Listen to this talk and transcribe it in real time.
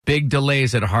big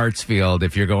delays at Hartsfield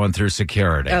if you're going through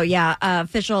security. Oh, yeah.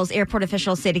 Airport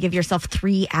officials say to give yourself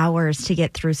 3 hours to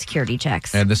get through security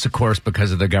checks. And this, of course,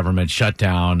 because of the government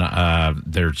shutdown,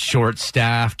 they're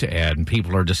short-staffed, and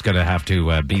people are just going to have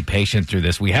to be patient through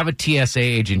this. We have a TSA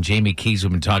agent, Jamie Keys,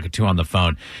 we've been talking to on the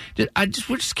phone. We're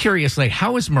just curious, like,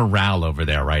 how is morale over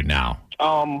there right now?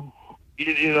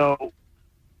 You know,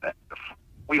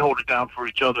 we hold it down for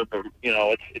each other, but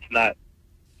it's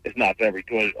not very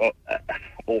good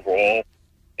overall,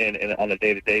 and on a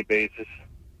day-to-day basis.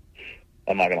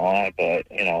 I'm not gonna lie, but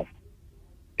it's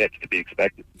to be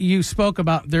expected. You spoke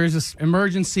about there's this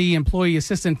emergency employee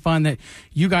assistance fund that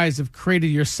you guys have created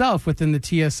yourself within the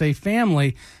TSA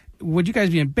family. Would you guys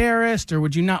be embarrassed, or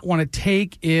would you not want to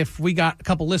take if we got a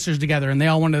couple listeners together and they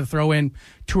all wanted to throw in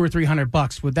 $200 or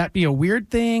 $300? Would that be a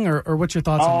weird thing, or what's your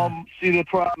thoughts on that? See, the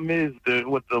problem is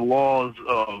with the laws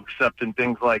of accepting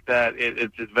things like that,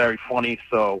 it's just very funny.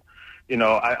 So,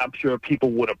 I'm sure people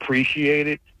would appreciate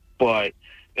it, but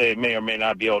they may or may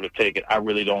not be able to take it. I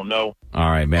really don't know. All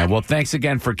right, man. Well, thanks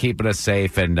again for keeping us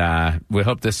safe, and we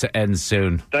hope this ends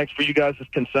soon. Thanks for you guys'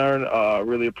 concern.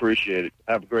 Really appreciate it.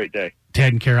 Have a great day.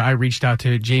 Ted and Kara, I reached out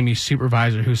to Jamie's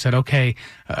supervisor who said, okay,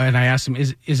 and I asked him,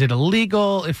 is it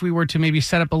illegal if we were to maybe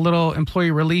set up a little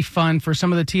employee relief fund for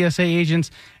some of the TSA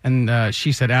agents? And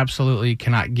she said, absolutely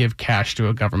cannot give cash to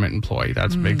a government employee.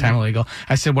 That's big time illegal.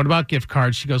 I said, what about gift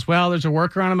cards? She goes, well, there's a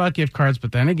workaround about gift cards,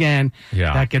 but then again,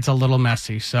 that gets a little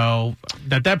messy. So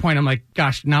at that point, I'm like,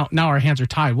 gosh, now our hands are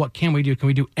tied. What can we do? Can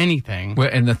we do anything? Well,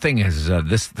 and the thing is,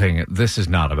 this is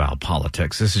not about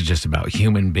politics. This is just about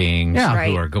human beings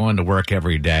who are going to work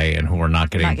every day and who are not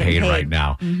getting paid right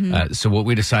now. So what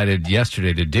we decided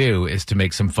yesterday to do is to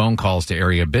make some phone calls to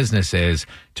area businesses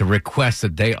to request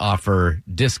that they offer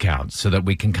discounts so that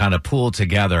we can kind of pool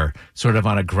together sort of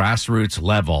on a grassroots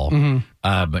level.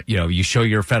 You show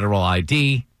your federal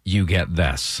ID, you get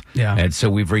this. Yeah. And so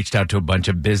we've reached out to a bunch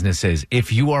of businesses.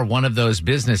 If you are one of those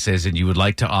businesses and you would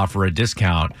like to offer a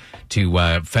discount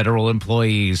to federal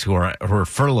employees who are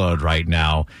furloughed right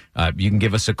now, you can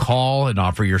give us a call and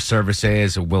offer your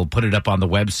services. We'll put it up on the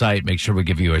website. Make sure we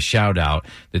give you a shout out.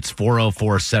 It's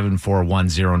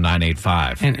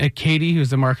 404-741-0985. And Katie,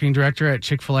 who's the marketing director at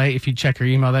Chick-fil-A, if you check her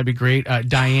email, that'd be great.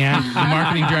 Diane, the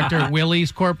marketing director at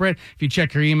Willie's Corporate, if you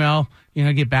check her email,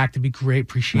 get back to be great.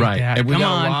 Appreciate that. And we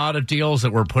got a lot of deals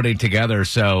that we're putting together.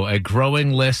 So a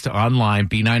growing list online,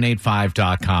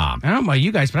 b985.com. I don't know about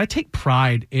you guys, but I take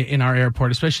pride in our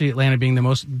airport, especially Atlanta being the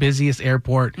most busiest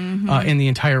airport in the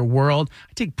entire world.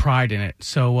 I take pride in it.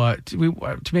 So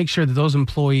to make sure that those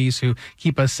employees who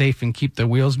keep us safe and keep the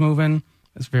wheels moving,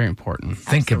 that's very important.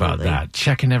 Think about that.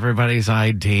 Checking everybody's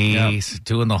IDs,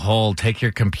 doing the whole take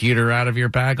your computer out of your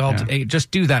bag.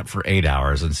 Just do that for 8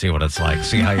 hours and see what it's like.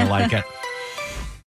 See how you like it.